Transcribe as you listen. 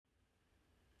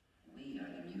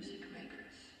music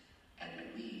makers, and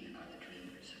that we are the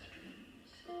dreamers of dreams.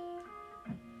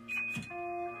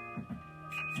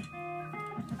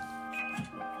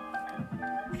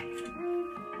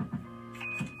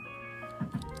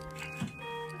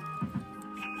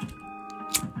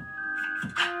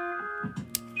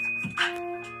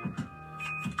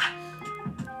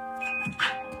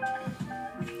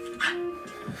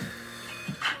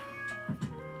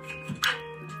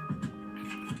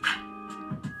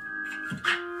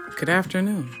 Good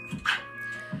afternoon.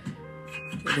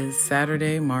 It is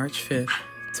Saturday, March 5th,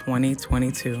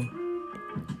 2022.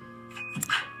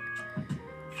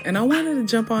 And I wanted to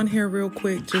jump on here real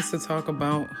quick just to talk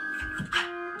about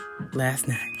last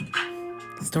night.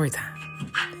 Story time.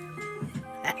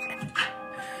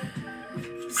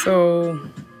 So,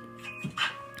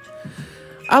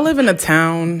 I live in a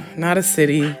town, not a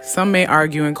city. Some may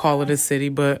argue and call it a city,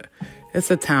 but it's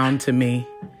a town to me.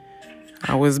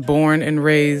 I was born and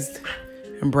raised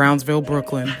in Brownsville,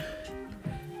 Brooklyn.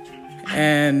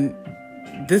 And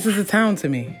this is a town to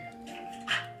me.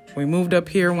 We moved up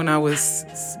here when I was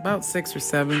about 6 or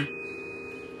 7.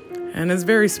 And it's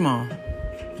very small.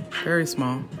 Very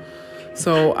small.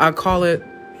 So I call it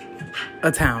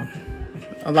a town.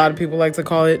 A lot of people like to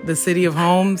call it the city of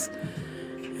homes.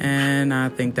 And I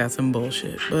think that's some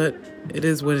bullshit. But it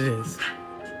is what it is.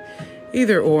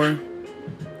 Either or.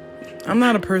 I'm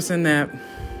not a person that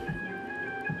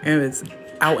is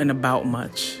out and about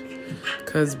much.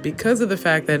 Because of the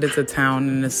fact that it's a town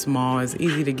and it's small, it's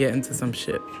easy to get into some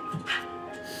shit.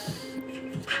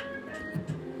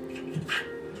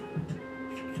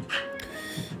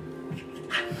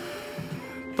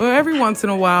 But every once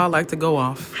in a while, I like to go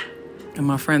off. And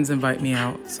my friends invite me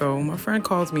out. So my friend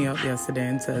calls me up yesterday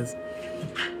and says,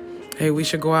 hey, we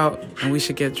should go out and we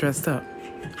should get dressed up.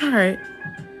 All right.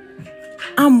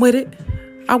 I'm with it.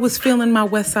 I was feeling my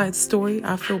West Side Story.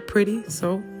 I feel pretty,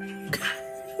 so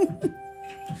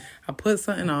I put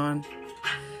something on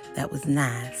that was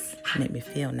nice, made me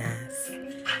feel nice,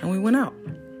 and we went out.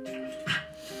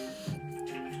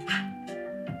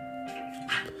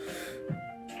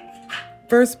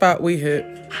 First spot we hit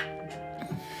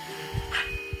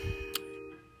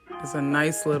is a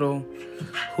nice little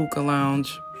hookah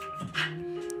lounge.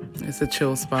 It's a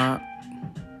chill spot.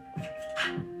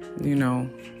 You know,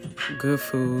 good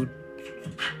food,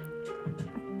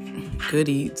 good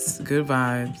eats, good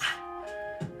vibes,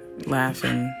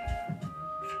 laughing,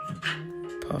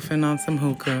 puffing on some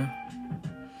hookah.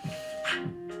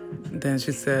 Then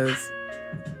she says,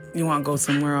 you want to go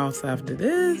somewhere else after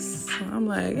this? I'm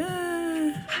like,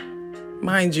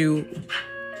 Mind you,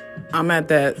 I'm at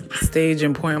that stage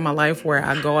and point in my life where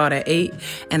I go out at 8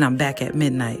 and I'm back at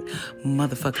midnight.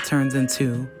 Motherfucker turns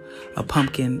into a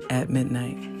pumpkin at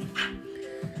midnight.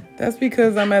 That's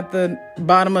because I'm at the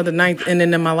bottom of the 9th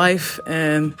inning in my life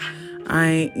and I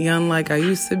ain't young like I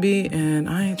used to be and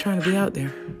I ain't trying to be out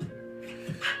there.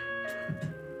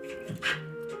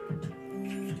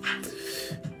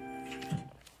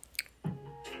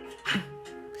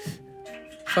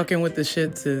 Fucking with the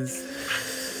shits is,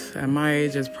 at my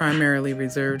age, is primarily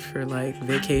reserved for like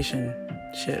vacation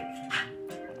shit.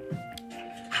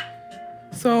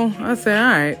 So I say, all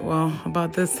right, well,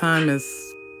 about this time is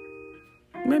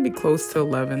maybe close to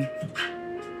 11.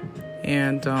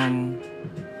 And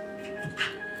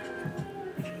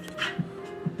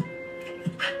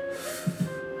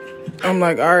I'm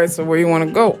like, all right, so where you want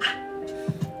to go?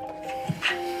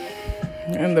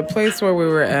 And the place where we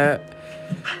were at,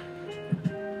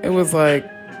 it was like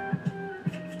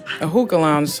a hookah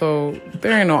lounge, so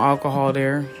there ain't no alcohol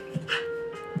there.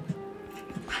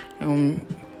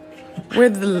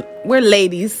 We're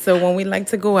ladies, so when we like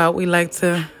to go out, we like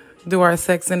to do our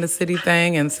Sex in the City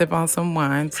thing and sip on some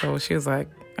wine. So she was like,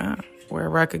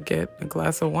 wherever I could get a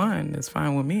glass of wine is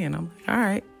fine with me. And I'm like, all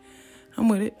right, I'm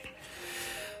with it.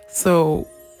 So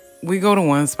we go to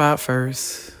one spot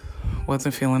first.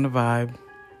 Wasn't feeling the vibe.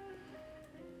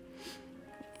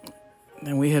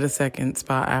 Then we hit a second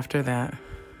spot after that.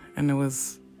 And it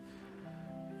was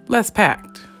less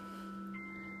packed.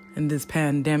 In this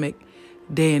pandemic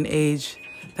day and age,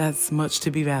 that's much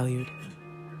to be valued.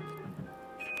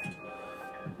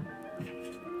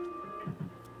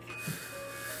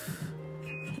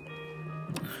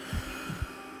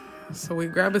 So we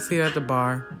grab a seat at the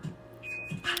bar.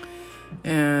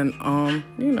 And,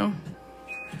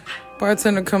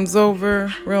 bartender comes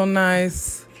over, real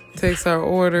nice, takes our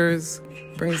orders,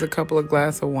 brings a couple of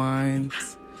glasses of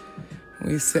wines.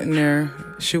 We sitting there,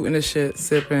 shooting the shit,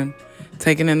 sipping,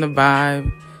 taking in the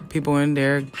vibe. People in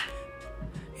there,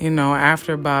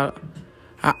 after about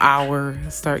an hour,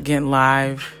 start getting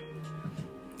live.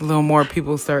 A little more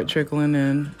people start trickling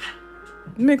in.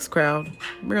 Mixed crowd.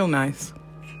 Real nice.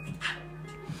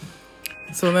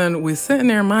 So then we sitting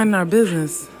there minding our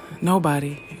business.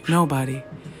 Nobody.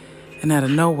 And out of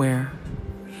nowhere,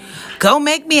 go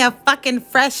make me a fucking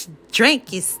fresh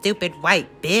drink, you stupid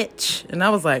white bitch. And I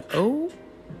was like, oh.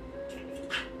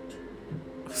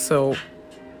 So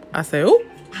I say, oh.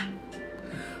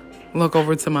 Look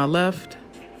over to my left.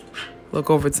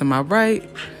 Look over to my right.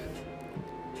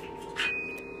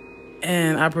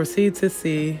 And I proceed to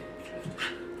see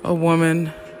a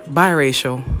woman,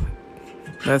 biracial.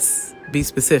 Let's be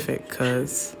specific,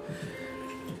 because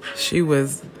she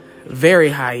was very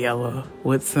high yellow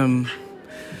with some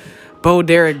Bo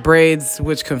Derek braids,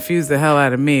 which confused the hell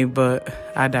out of me, but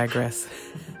I digress.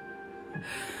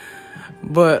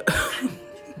 But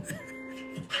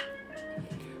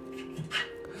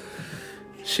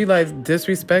she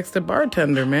disrespects the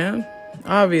bartender, man.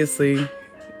 Obviously,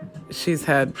 she's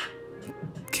had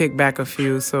kickback a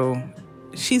few, so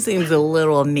she seems a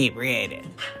little inebriated.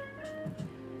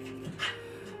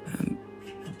 And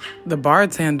the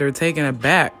bartender taken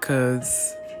aback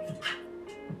because,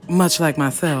 much like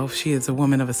myself, she is a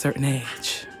woman of a certain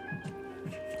age.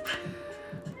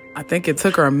 I think it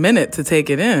took her a minute to take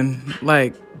it in.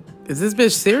 Like, is this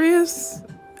bitch serious?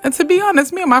 And to be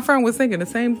honest, me and my friend was thinking the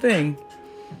same thing.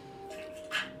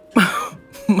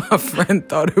 My friend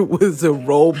thought it was a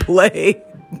role play.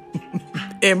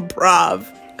 Improv.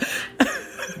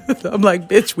 I'm like,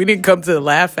 bitch, we didn't come to the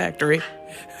Laugh Factory.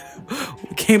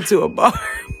 We came to a bar.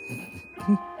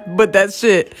 But that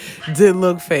shit did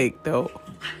look fake, though.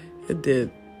 It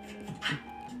did.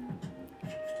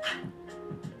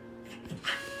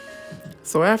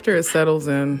 So after it settles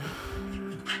in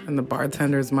the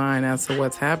bartender's mind as to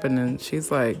what's happening,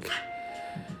 she's like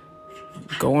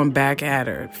going back at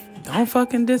her. Don't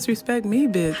fucking disrespect me,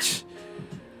 bitch.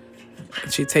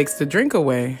 She takes the drink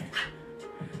away.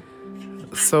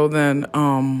 So then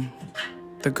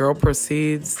the girl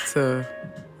proceeds to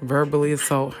verbally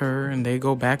assault her, and they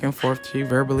go back and forth. She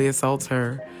verbally assaults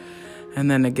her. And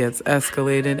then it gets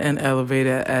escalated and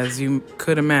elevated, as you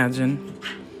could imagine.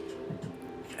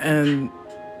 And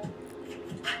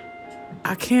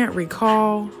I can't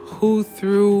recall who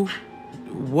threw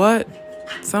what.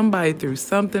 Somebody threw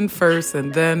something first,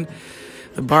 and then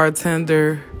the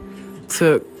bartender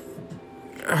took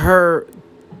her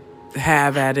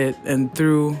have at it and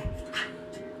threw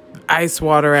ice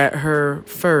water at her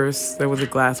first. There was a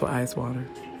glass with ice water.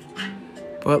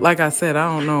 But like I said,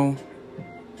 I don't know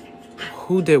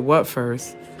who did what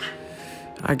first.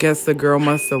 I guess the girl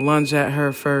must have lunged at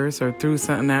her first or threw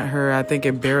something at her. I think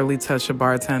it barely touched the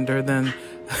bartender. Then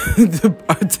the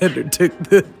bartender took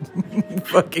the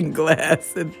fucking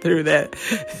glass and threw that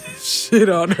shit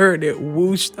on her, and it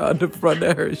whooshed on the front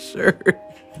of her shirt.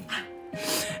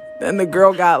 Then the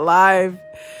girl got live,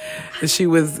 and she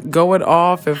was going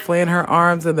off and flailing her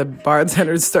arms, and the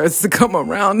bartender starts to come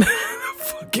around the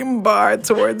fucking bar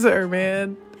towards her,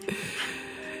 man.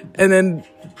 And then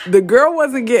the girl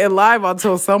wasn't getting live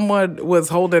until someone was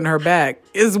holding her back.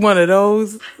 It's one of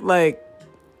those, like,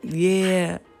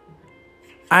 yeah,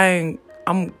 I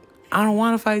don't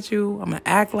want to fight you. I'm going to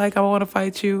act like I want to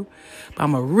fight you. But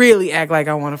I'm going to really act like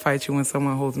I want to fight you when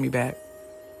someone holds me back.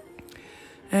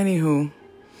 Anywho,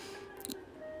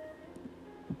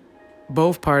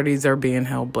 both parties are being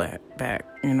held back.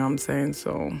 You know what I'm saying?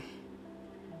 So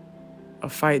a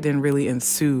fight didn't really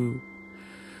ensue.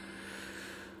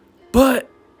 But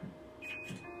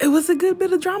it was a good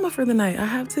bit of drama for the night, I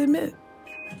have to admit.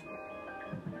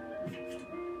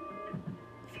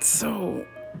 So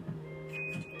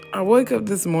I wake up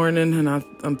this morning and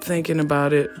I'm thinking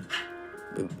about it.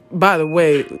 By the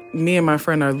way, me and my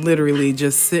friend are literally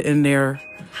just sitting there,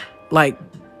 like,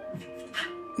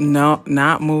 no,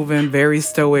 not moving, very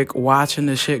stoic, watching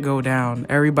the shit go down.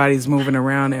 Everybody's moving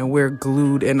around and we're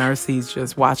glued in our seats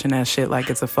just watching that shit like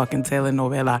it's a fucking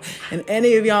telenovela. And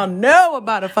any of y'all know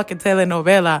about a fucking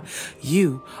telenovela,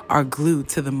 you are glued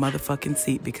to the motherfucking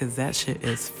seat because that shit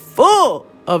is full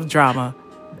of drama.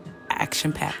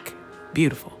 Action pack.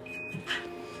 Beautiful.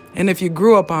 And if you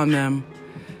grew up on them,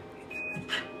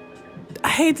 I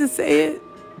hate to say it,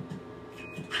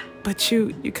 but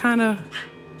you kind of,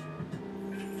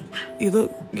 you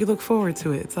look forward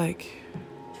to it. It's like,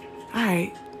 all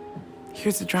right,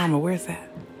 here's the drama. Where's that?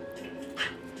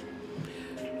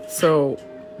 So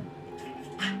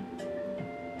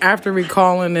after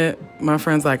recalling it, my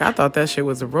friend's like, I thought that shit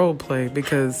was a role play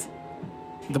because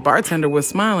the bartender was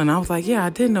smiling. I was like, yeah, I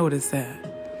did notice that.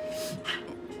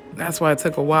 That's why it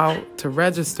took a while to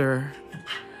register.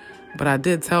 But I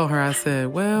did tell her, I said,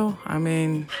 well, I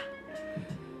mean,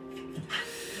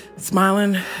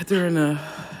 Smiling during a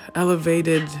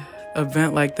elevated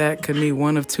event like that could mean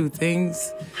one of two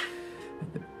things.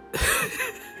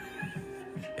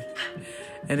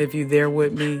 And if you're there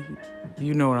with me,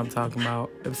 you know what I'm talking about.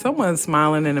 If someone's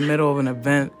smiling in the middle of an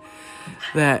event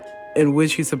in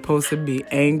which you're supposed to be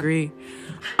angry,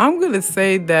 I'm going to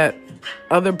say that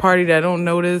other party that don't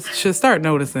notice should start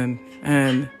noticing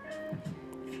and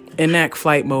enact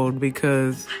flight mode,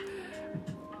 because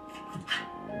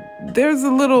there's a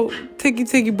little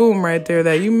ticky boom right there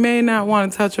that you may not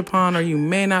want to touch upon, or you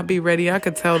may not be ready. I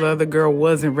could tell the other girl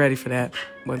wasn't ready for that.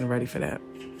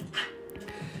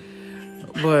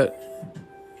 But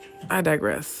I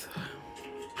digress.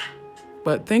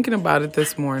 But thinking about it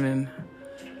this morning,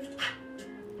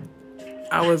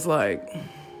 I was like,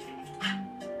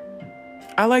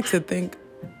 I like to think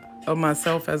of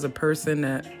myself as a person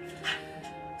that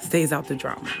stays out the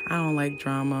drama. I don't like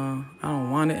drama. I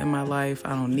don't want it in my life. I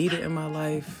don't need it in my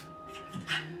life.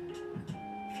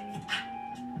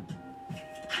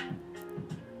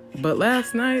 But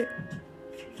last night,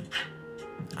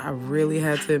 I really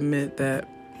had to admit that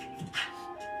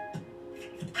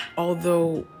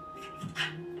although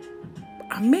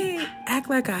I may act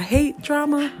like I hate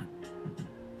drama,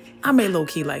 I may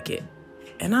low-key like it.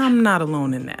 And I'm not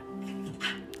alone in that.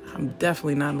 I'm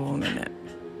definitely not alone in that.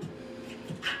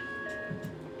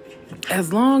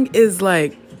 As long as,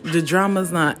 the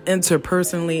drama's not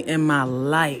interpersonally in my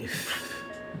life,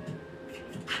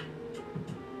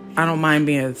 I don't mind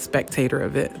being a spectator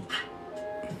of it.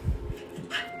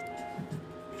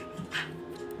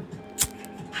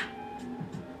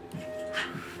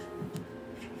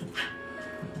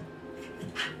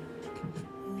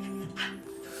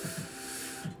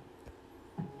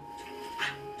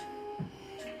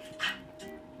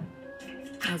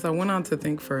 As I went on to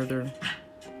think further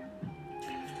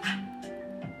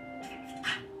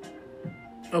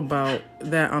about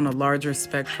that on a larger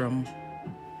spectrum,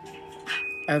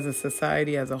 as a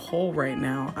society as a whole right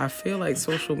now, I feel like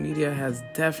social media has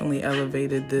definitely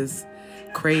elevated this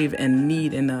crave and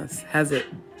need in us. Has it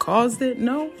caused it?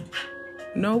 No,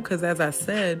 because as I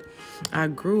said, I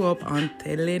grew up on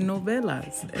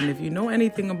telenovelas. And if you know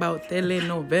anything about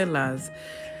telenovelas,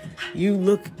 you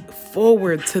look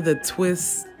forward to the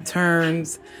twists,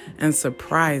 turns, and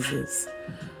surprises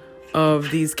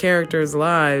of these characters'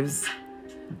 lives.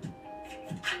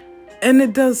 And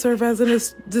it does serve as a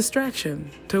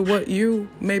distraction to what you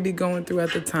may be going through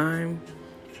at the time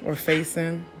or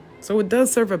facing. So it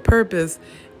does serve a purpose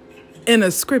in a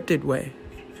scripted way.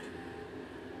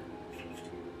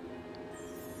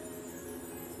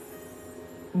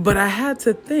 But I had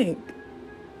to think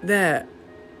that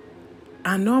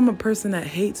I know I'm a person that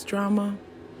hates drama,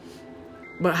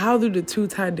 but how do the two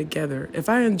tie together? If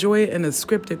I enjoy it in a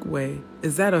scripted way,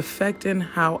 is that affecting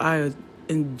how I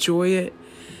enjoy it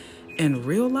in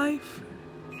real life?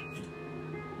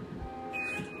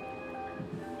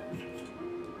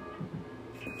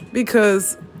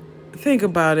 Because think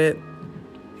about it,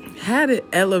 had it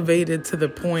elevated to the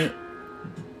point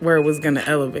where it was going to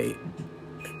elevate,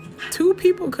 two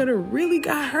people could have really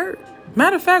got hurt.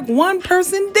 Matter of fact, one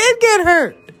person did get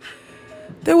hurt.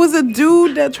 There was a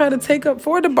dude that tried to take up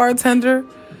for the bartender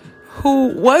who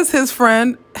was his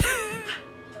friend.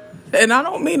 And I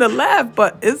don't mean to laugh,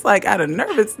 but it's like out of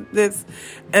nervousness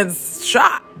and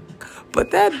shock.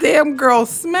 But that damn girl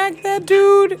smacked that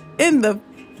dude in the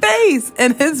face.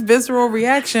 And his visceral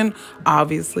reaction,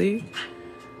 obviously,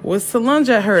 was to lunge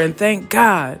at her. And thank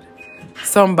God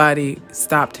somebody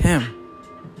stopped him.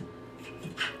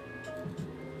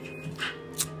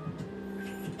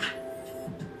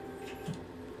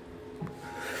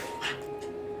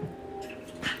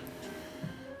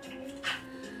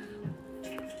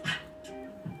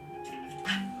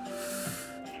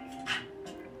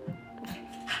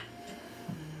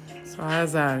 So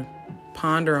as I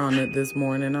ponder on it this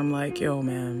morning, I'm like, yo,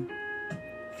 man,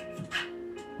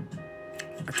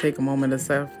 I take a moment of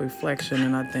self-reflection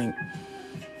and I think,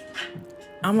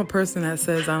 I'm a person that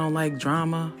says I don't like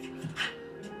drama,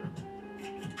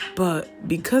 but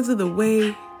because of the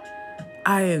way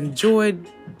I enjoyed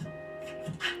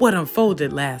what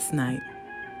unfolded last night,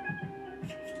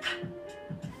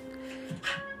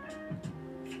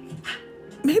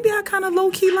 maybe I kind of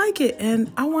low-key like it, and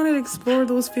I want to explore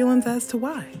those feelings as to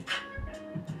why.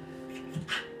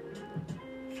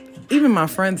 Even my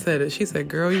friend said it. She said,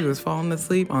 girl, you was falling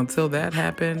asleep until that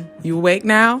happened. You awake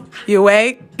now? You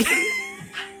awake?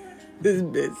 This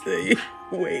bitch said, you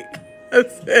awake? I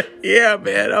said, yeah,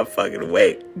 man, I'm fucking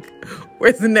awake.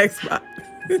 Where's the next spot?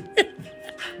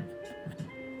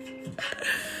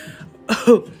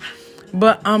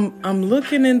 But I'm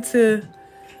looking into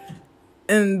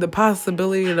and the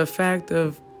possibility of the fact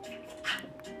of,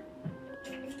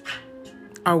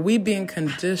 are we being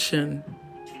conditioned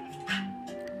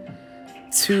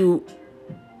to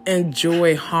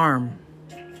enjoy harm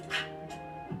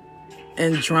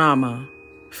and drama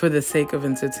for the sake of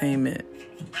entertainment?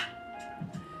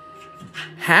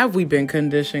 Have we been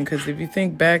conditioned? Because if you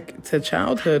think back to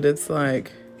childhood, it's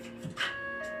like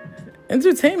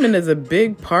entertainment is a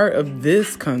big part of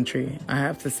this country, I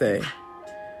have to say.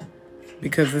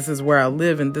 Because this is where I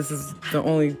live and this is the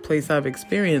only place I've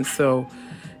experienced. So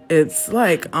it's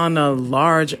like on a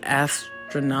large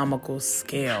astronomical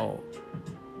scale.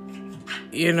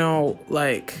 You know,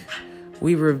 like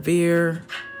we revere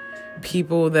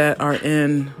people that are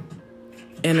in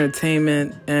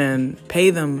entertainment and pay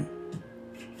them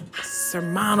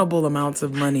surmountable amounts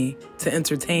of money to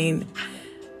entertain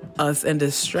us and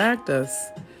distract us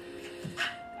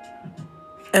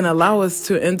and allow us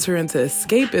to enter into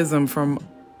escapism from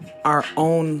our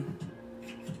own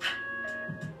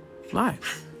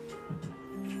lives.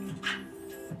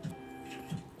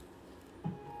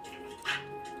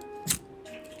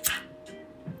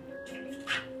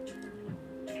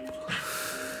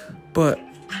 But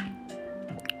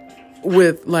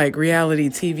with like reality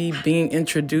TV being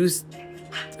introduced,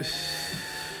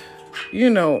 you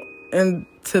know,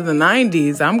 into the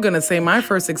 90s, I'm going to say my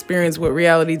first experience with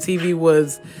reality TV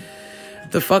was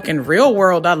the fucking Real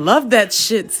World. I love that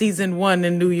shit. Season 1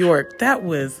 in New York. That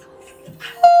was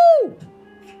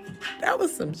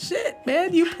some shit,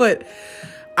 man. You put,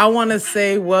 I want to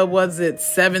say, what was it?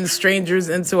 7 strangers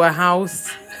into a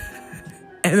house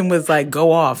and was like,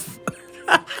 go off.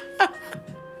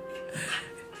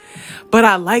 But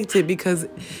I liked it because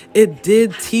it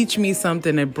did teach me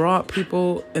something. It brought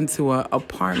people into an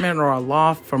apartment or a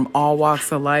loft from all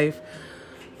walks of life,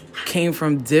 came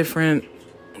from different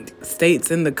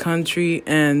states in the country,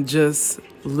 and just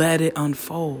let it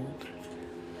unfold.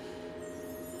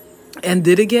 And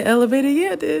did it get elevated?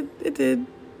 Yeah, it did. It did.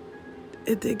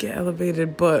 It did get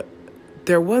elevated, but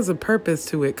there was a purpose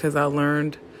to it because I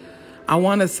learned, I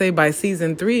want to say by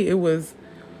season 3, it was.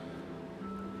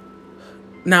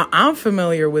 Now, I'm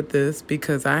familiar with this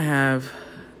because I have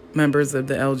members of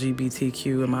the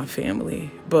LGBTQ in my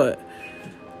family, but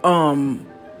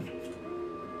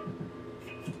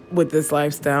with this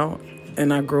lifestyle,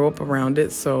 and I grew up around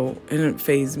it, so it didn't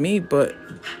faze me. But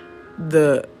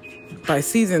by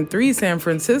season 3, San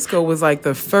Francisco was like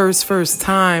the first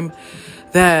time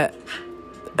that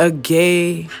a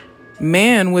gay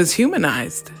man was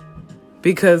humanized,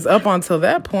 because up until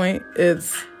that point,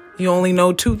 you only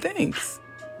know 2 things.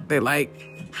 They like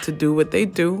to do what they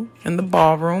do in the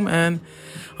ballroom, and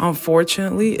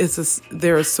unfortunately,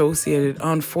 they're associated,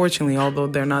 unfortunately, although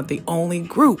they're not the only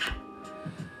group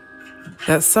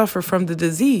that suffer from the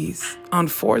disease,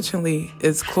 unfortunately,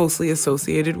 it's closely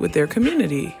associated with their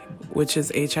community, which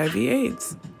is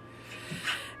HIV/AIDS.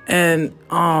 And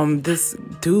this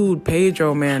dude,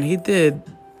 Pedro, man,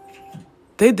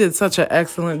 they did such an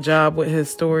excellent job with his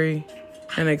story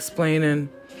and explaining.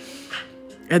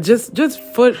 And just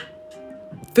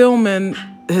filming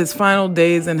his final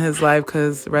days in his life,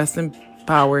 because rest in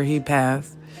power, he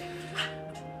passed.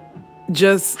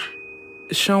 Just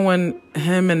showing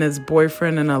him and his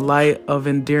boyfriend in a light of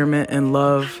endearment and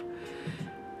love.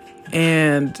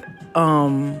 And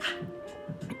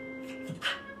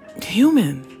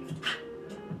human.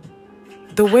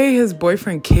 The way his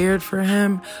boyfriend cared for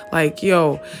him, like,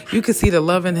 yo, you could see the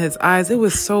love in his eyes. It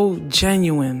was so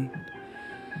genuine.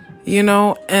 You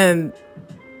know, and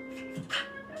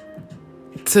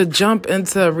to jump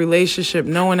into a relationship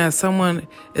knowing that someone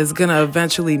is going to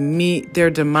eventually meet their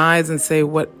demise and say,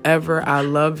 whatever, I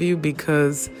love you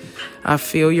because I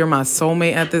feel you're my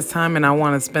soulmate at this time and I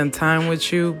want to spend time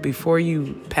with you before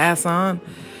you pass on.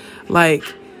 Like,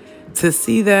 to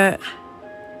see that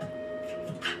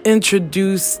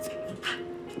introduced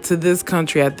to this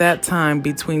country at that time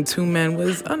between 2 men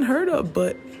was unheard of,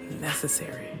 but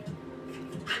necessary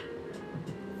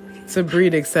to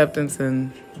breed acceptance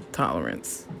and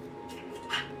tolerance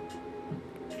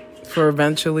for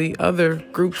eventually other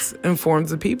groups and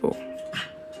forms of people.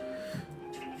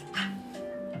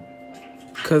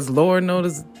 Because Lord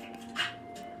knows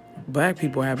Black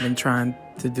people have been trying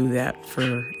to do that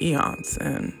for eons,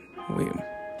 and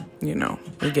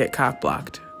we get cock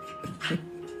blocked.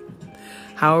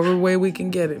 However way we can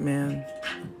get it, man.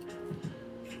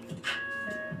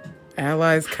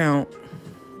 Allies count.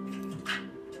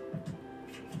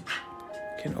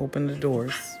 Can open the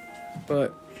doors,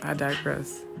 but I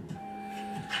digress.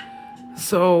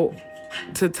 So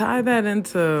to tie that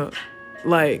into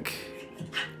like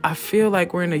I feel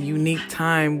like we're in a unique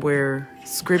time where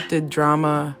scripted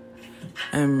drama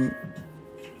and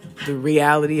the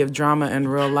reality of drama in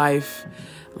real life,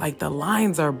 like the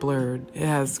lines are blurred. It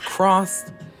has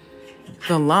crossed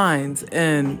the lines.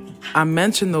 And I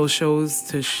mentioned those shows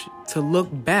to look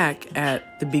back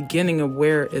at the beginning of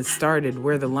where it started,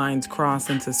 where the lines cross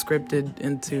into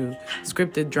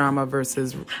scripted drama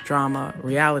versus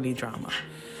reality drama.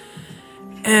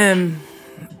 And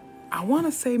I want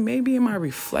to say maybe in my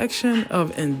reflection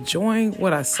of enjoying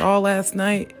what I saw last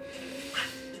night,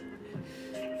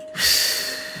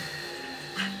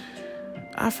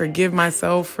 I forgive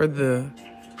myself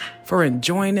for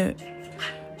enjoying it.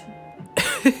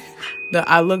 That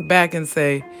I look back and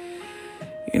say,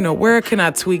 where can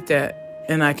I tweak that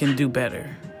and I can do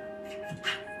better?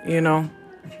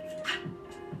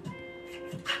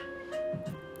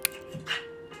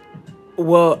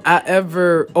 Will I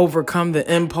ever overcome the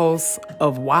impulse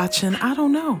of watching? I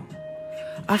don't know.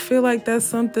 I feel like that's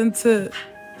something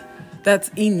that's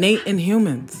innate in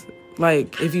humans.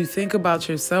 Like, if you think about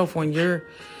yourself when you're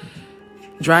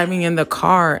driving in the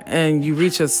car and you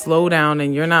reach a slowdown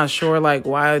and you're not sure, like,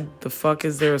 why the fuck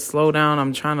is there a slowdown?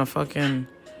 I'm trying to fucking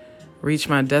reach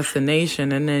my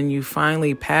destination. And then you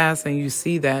finally pass and you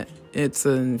see that it's,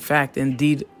 in fact,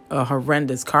 indeed a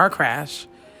horrendous car crash.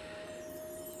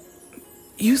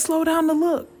 You slow down to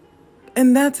look.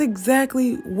 And that's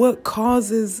exactly what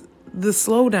causes the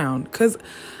slowdown. Because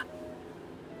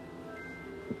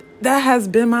that has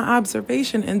been my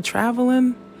observation in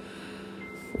traveling.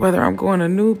 Whether I'm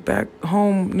going back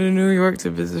home to New York to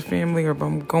visit family, or if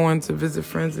I'm going to visit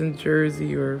friends in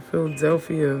Jersey or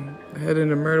Philadelphia, heading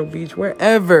to Myrtle Beach,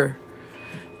 wherever.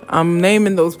 I'm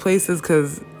naming those places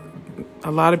because a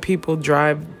lot of people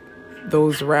drive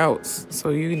those routes. So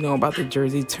you know about the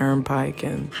Jersey Turnpike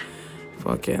and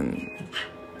fucking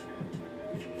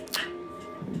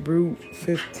Route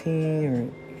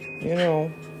 15,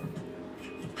 or,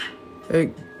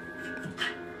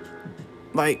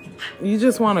 like, you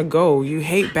just want to go. You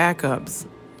hate backups.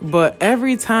 But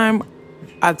every time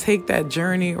I take that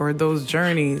journey or those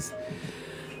journeys,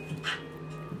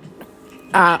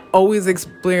 I always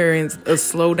experience a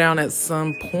slowdown at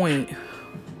some point.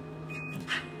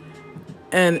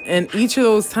 And each of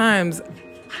those times,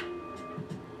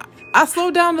 I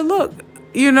slowed down to look.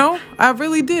 I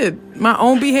really did. My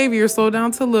own behavior slowed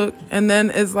down to look. And then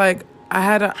it's like I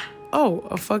had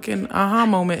a fucking aha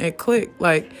moment. It clicked.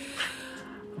 Like,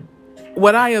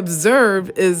 what I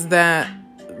observed is that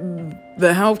the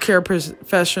healthcare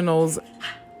professionals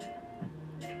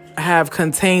have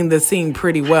contained the scene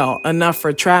pretty well, enough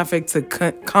for traffic to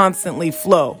constantly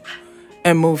flow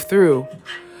and move through.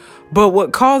 But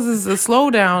what causes the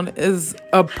slowdown is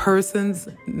a person's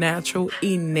natural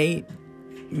innate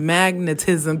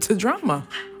magnetism to drama.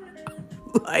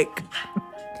 Like,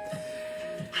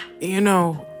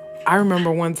 I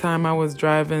remember one time I was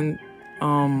driving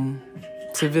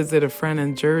to visit a friend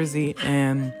in Jersey,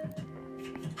 and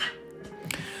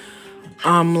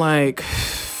I'm like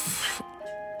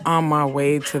on my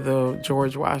way to the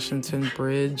George Washington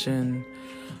Bridge, and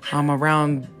I'm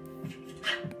around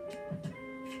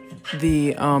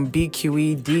the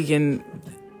BQE Deegan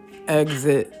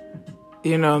exit.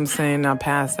 You know what I'm saying? I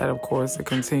passed that, of course, to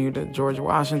continue to George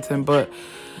Washington. But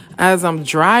as I'm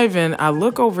driving, I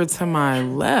look over to my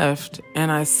left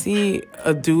and I see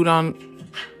a dude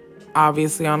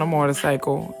obviously on a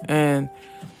motorcycle, and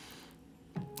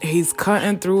he's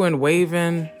cutting through and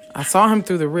waving. I saw him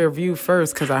through the rear view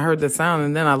first because I heard the sound,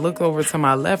 and then I looked over to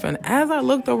my left, and as I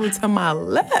looked over to my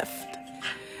left,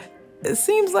 it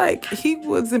seems like he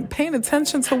wasn't paying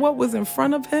attention to what was in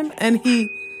front of him, and he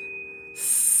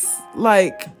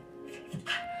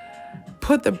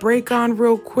put the brake on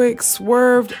real quick,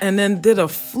 swerved, and then did a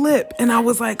flip, and I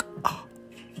was like, oh,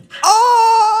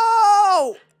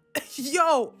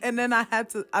 yo, and then I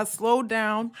slowed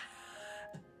down,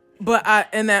 but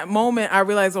in that moment, I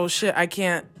realized, oh shit, I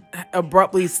can't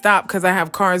abruptly stop because I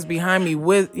have cars behind me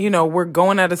we're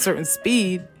going at a certain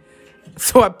speed.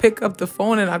 So I pick up the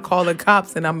phone and I call the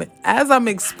cops, and as I'm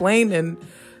explaining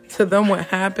to them what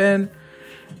happened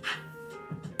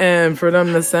and for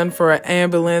them to send for an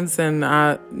ambulance, and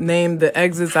I named the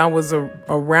exits I was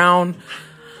around,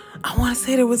 I want to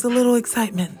say there was a little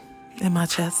excitement in my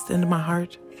chest, in my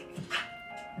heart,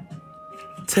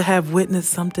 to have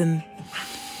witnessed something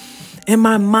in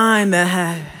my mind that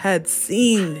I had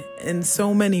seen in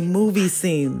so many movie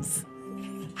scenes.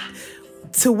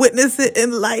 To witness it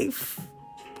in life,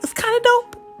 it's kind of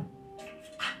dope.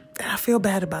 And I feel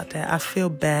bad about that. I feel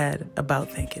bad about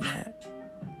thinking that.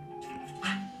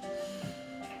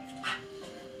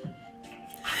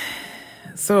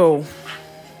 So,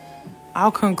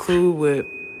 I'll conclude with,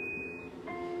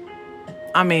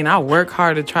 I work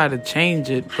hard to try to change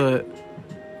it, but,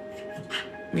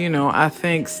 I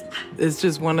think it's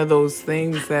just one of those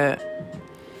things that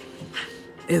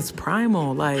is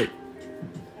primal. Like,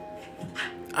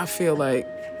 I feel like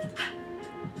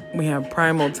we have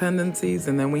primal tendencies,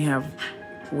 and then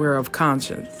we're of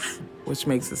conscience, which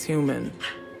makes us human.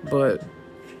 But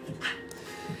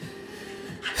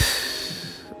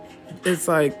it's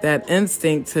like that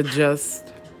instinct to just,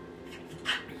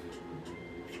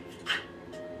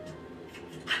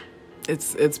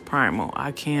 it's primal.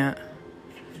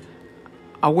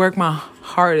 I work my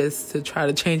hardest to try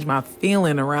to change my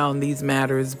feeling around these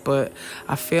matters, but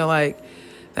I feel like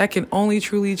that can only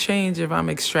truly change if I'm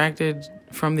extracted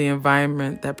from the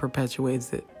environment that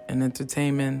perpetuates it, in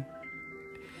entertainment,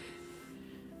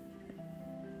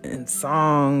 in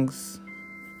songs,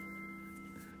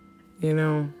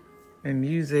 in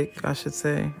music, I should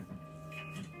say.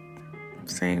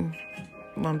 Same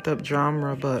lumped up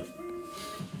genre, but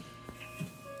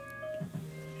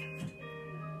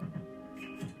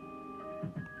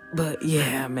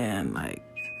yeah, man, like,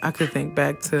 I could think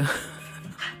back to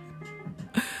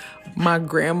my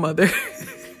grandmother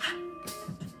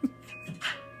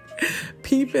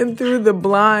peeping through the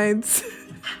blinds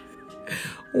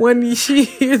when she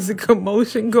hears a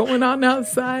commotion going on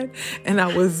outside, and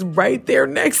I was right there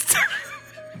next to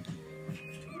her.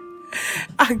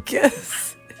 I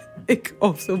guess it could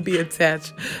also be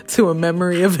attached to a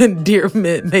memory of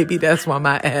endearment. Maybe that's why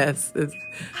my ass is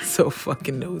so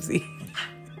fucking nosy.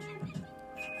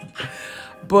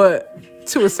 But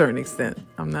to a certain extent,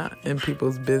 I'm not in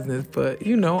people's business, but,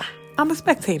 I'm a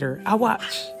spectator. I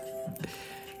watch,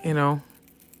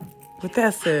 With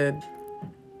that said,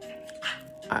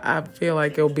 I feel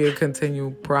like it'll be a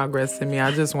continual progress in me.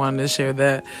 I just wanted to share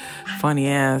that funny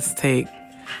ass take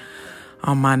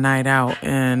on my night out.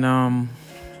 And I'm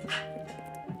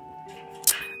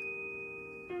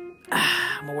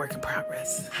a work in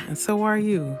progress. And so are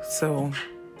you. So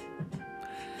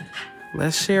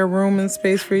let's share room and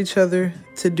space for each other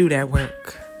to do that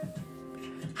work.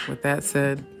 With that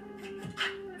said,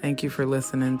 thank you for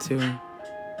listening to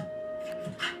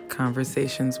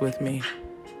Conversations with Me.